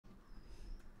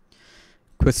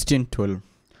Question 12.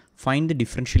 Find the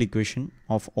differential equation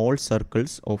of all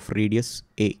circles of radius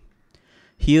a.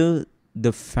 Here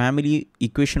the family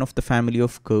equation of the family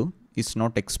of curve is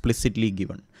not explicitly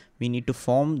given. We need to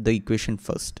form the equation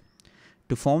first.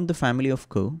 To form the family of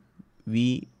curve,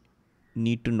 we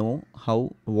need to know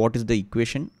what is the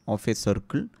equation of a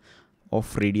circle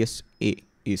of radius a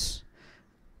is.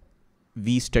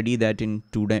 We study that in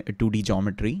 2D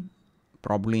geometry,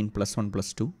 probably in +1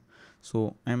 +2.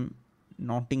 So I'm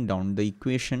noting down the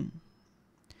equation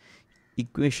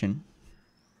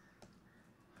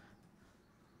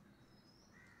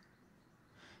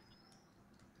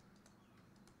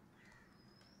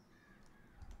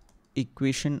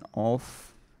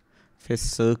of a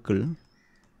circle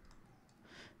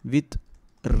with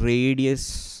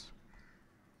radius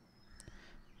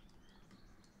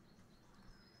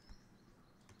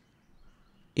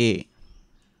a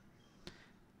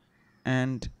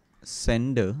and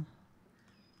center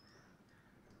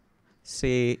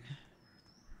say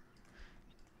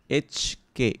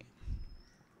HK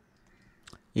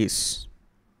is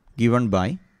given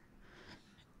by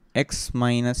x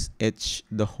minus h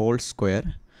the whole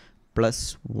square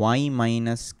plus y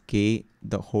minus k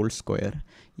the whole square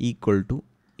equal to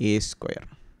a square.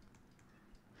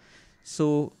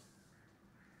 So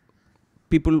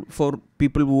for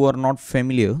people who are not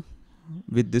familiar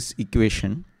with this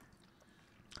equation,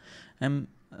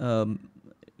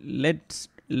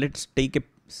 let's take a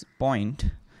point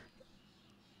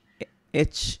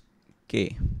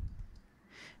HK.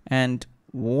 And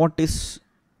what is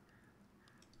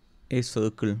a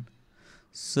circle?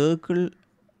 Circle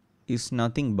is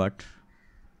nothing but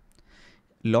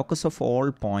locus of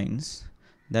all points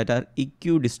that are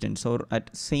equidistant or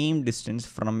at same distance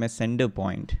from a center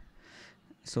point.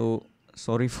 So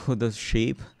sorry for the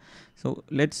shape. So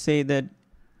let's say that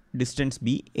distance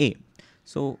be a.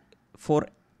 So for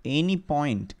any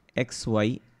point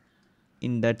xy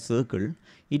in that circle,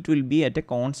 it will be at a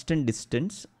constant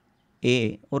distance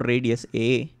a or radius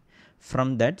a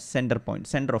from that center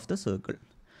of the circle.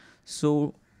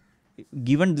 So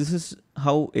given this is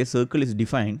how a circle is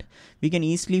defined, we can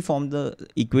easily form the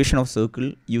equation of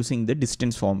circle using the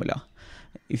distance formula.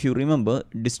 If you remember,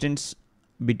 distance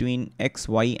between x,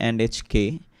 y and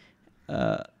hk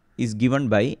is given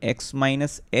by x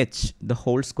minus h the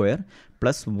whole square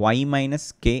plus y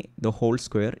minus k the whole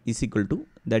square is equal to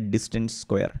that distance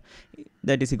square,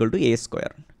 that is equal to a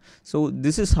square. So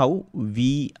this is how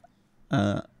we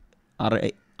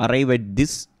arrive at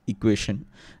this equation: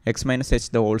 x minus h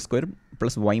the whole square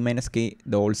plus y minus k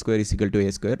the whole square is equal to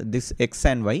a square. This x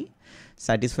and y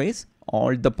satisfies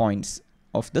all the points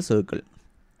of the circle.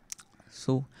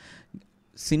 So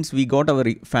since we got our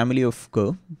family of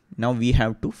curve, now we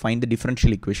have to find the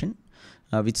differential equation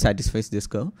which satisfies this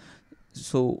curve.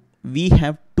 So we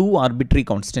have two arbitrary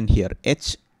constants here,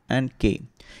 h and k.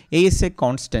 A is a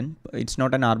constant, it's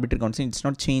not an arbitrary constant, it's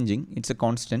not changing, it's a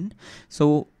constant.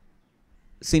 So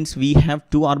since we have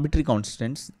two arbitrary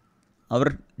constants,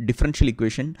 our differential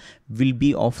equation will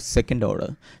be of second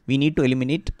order. We need to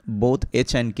eliminate both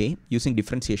h and k using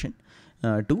differentiation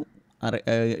to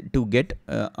get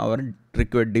our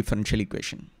required differential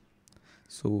equation.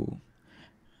 So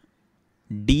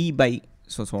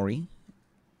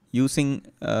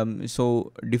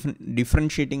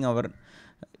differentiating our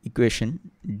equation,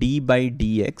 d by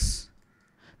dx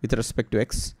with respect to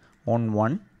x on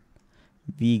 1,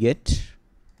 we get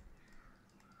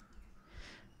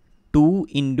 2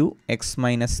 into x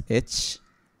minus h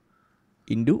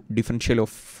into differential of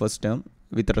first term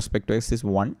with respect to x is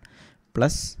 1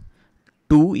 plus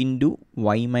 2 into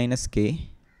y minus k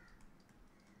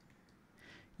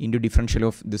into differential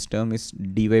of this term is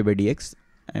dy by dx,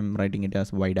 I am writing it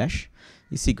as y dash,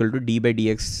 is equal to d by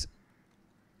dx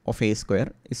of a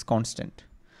square is constant.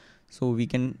 So we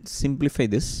can simplify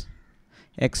this: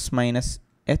 x minus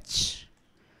h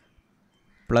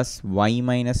plus y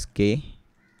minus k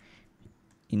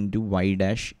into y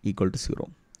dash equal to 0.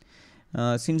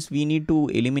 Since we need to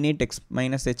eliminate x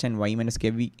minus h and y minus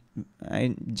k,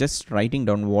 I'm just writing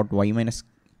down what y minus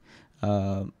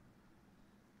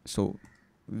so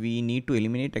we need to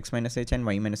eliminate x minus h and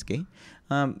y minus k.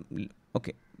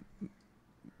 Okay,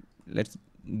 let's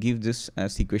give this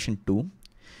as equation 2.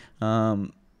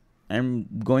 I'm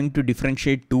going to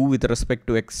differentiate 2 with respect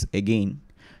to x again.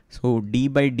 So d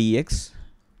by dx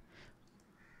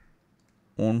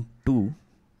on 2,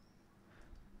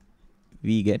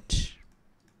 we get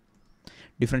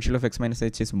differential of x minus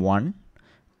h is 1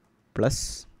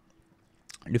 plus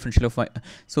differential of y.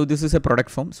 So this is a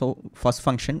product form. So first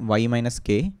function y minus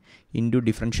k into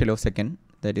differential of second,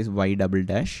 that is y double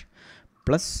dash,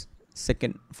 plus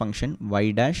second function y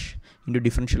dash into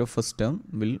differential of first term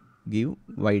will give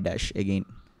y dash again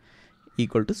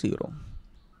equal to 0.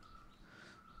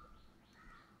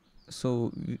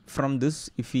 So from this,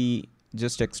 if we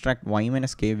just extract y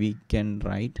minus k, we can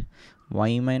write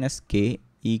y minus k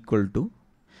equal to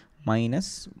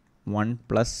minus 1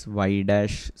 plus y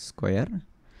dash square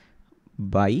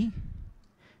by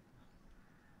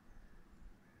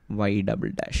y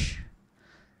double dash.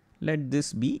 Let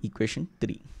this be equation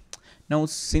 3. Now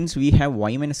since we have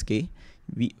y minus k,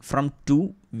 from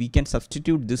 2 we can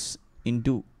substitute this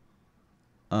into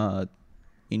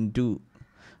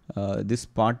this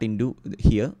part into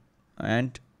here,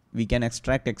 and we can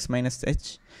extract x minus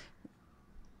h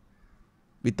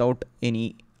without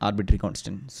any arbitrary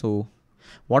constant. So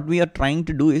what we are trying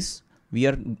to do is we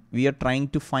are trying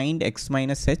to find x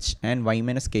minus h and y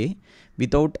minus k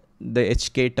without the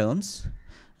hk terms,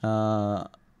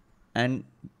 and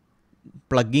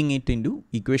plugging it into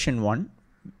equation 1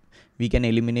 we can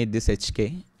eliminate this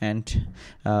hk and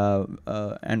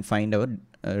find our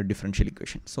differential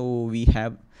equation. So we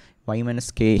have y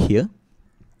minus k here.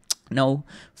 Now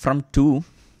from 2,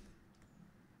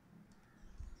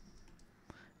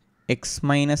 x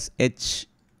minus h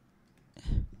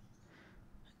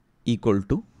equal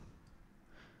to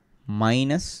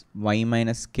minus y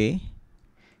minus k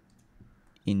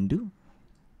into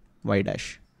y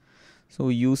dash. So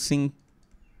using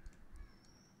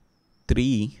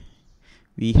 3,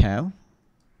 we have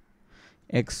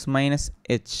x minus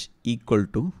h equal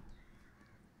to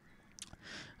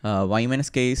y minus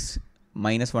k is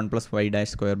minus 1 plus y dash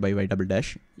square by y double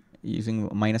dash. Using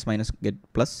minus minus get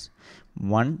plus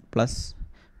 1 plus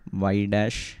y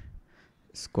dash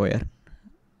square.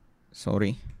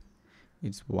 Sorry,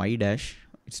 it's y dash,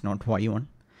 it's not y1.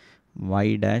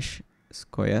 Y dash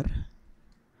square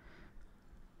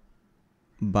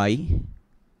by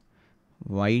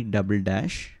y double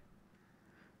dash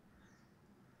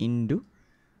into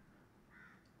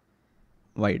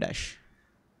y dash.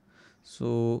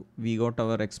 So we got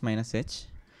our x minus h.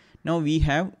 Now we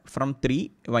have from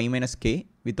 3 y minus k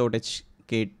without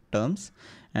hk terms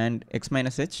and x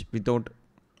minus h without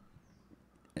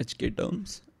hk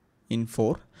terms in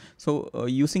 4. So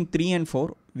using 3 and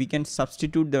 4, we can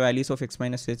substitute the values of x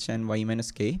minus h and y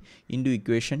minus k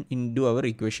into our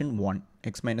equation 1.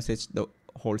 X minus h the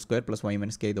whole square plus y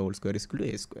minus k the whole square is equal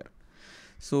to a square.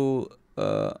 So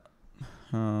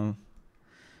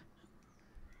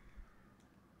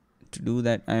to do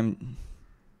that, I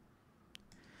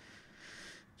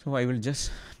will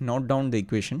just note down the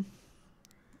equation: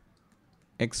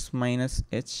 x minus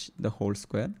h the whole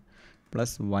square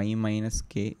plus y minus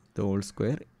k the whole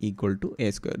square equal to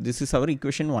a square. This is our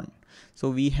equation 1. So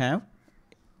we have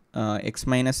x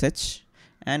minus h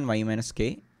and y minus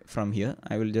k from here.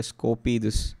 I will just copy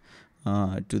this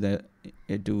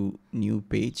to new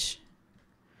page.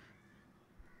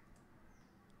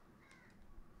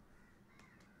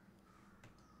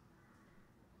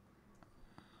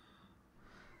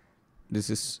 This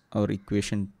is our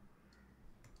equation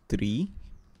 3,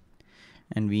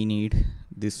 and we need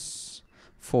this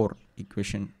 4,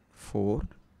 equation 4.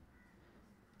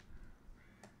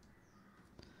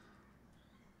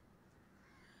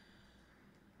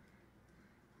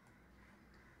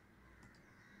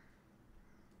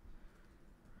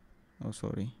 Oh,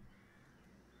 sorry.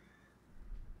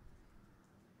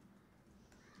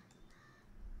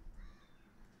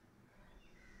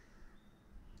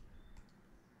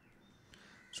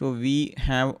 So we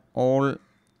have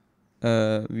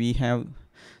we have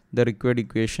the required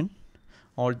equation,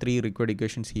 all 3 required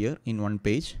equations here in one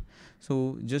page.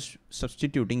 So just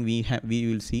substituting, we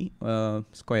will see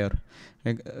square,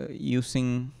 like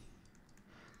using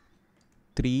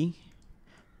 3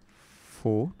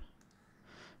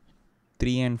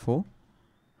 and 4,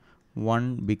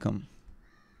 1 become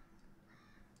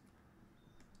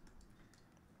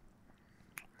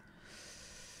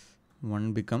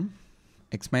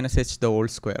x minus h the whole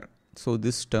square. So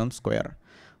this term square,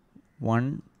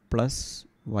 1 plus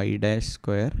y dash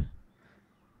square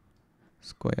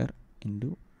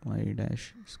into y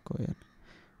dash square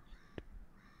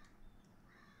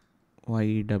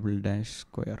y double dash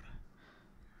square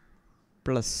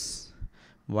plus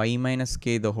y minus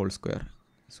k the whole square.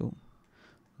 So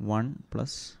 1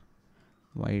 plus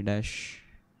y dash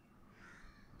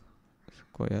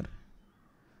square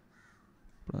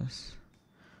plus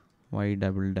y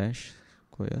double dash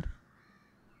square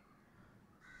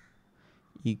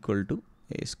equal to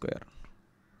a square.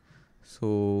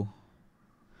 So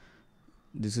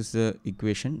this is the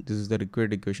equation, this is the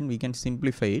required equation. We can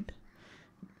simplify it.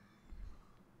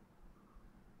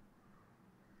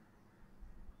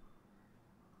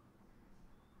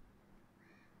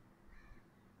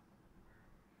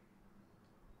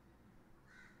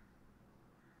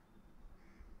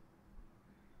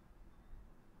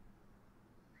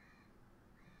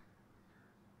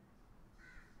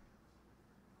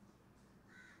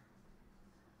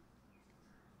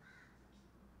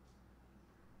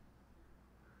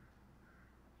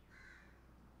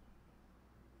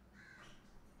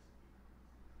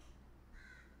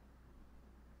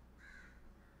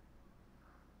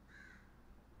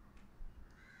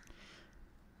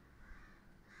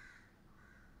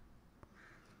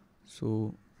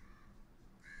 So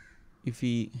if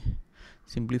we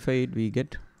simplify it, we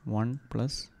get 1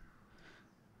 plus,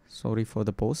 sorry for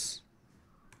the pause,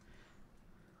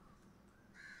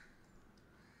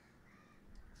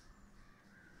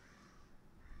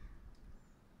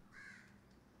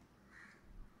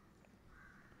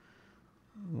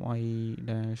 y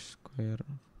dash square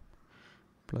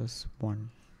plus 1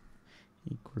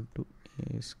 equal to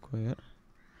a square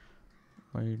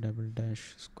y double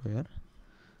dash square.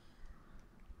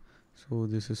 So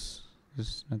this is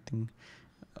nothing,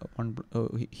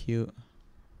 here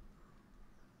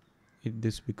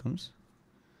this becomes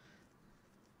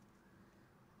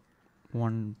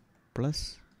 1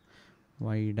 plus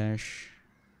y dash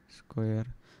square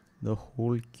the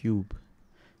whole cube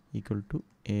equal to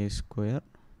a square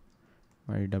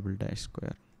y double dash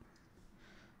square.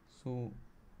 So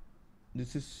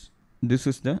this is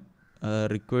the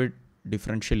required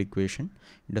differential equation.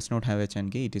 It does not have h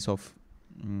and k, it is of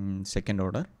second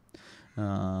order.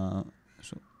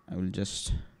 So I will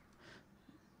just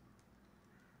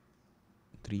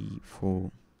 3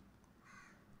 4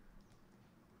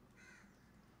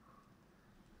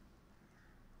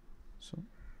 so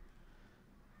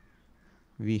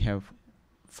we have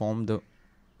formed the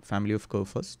family of curve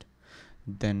first,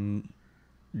 then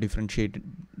differentiated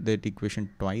that equation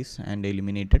twice and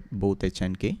eliminated both h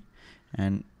and k,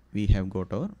 and we have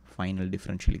got our final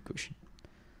differential equation.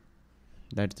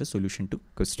 That's the solution to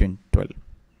question 12.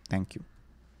 Thank you.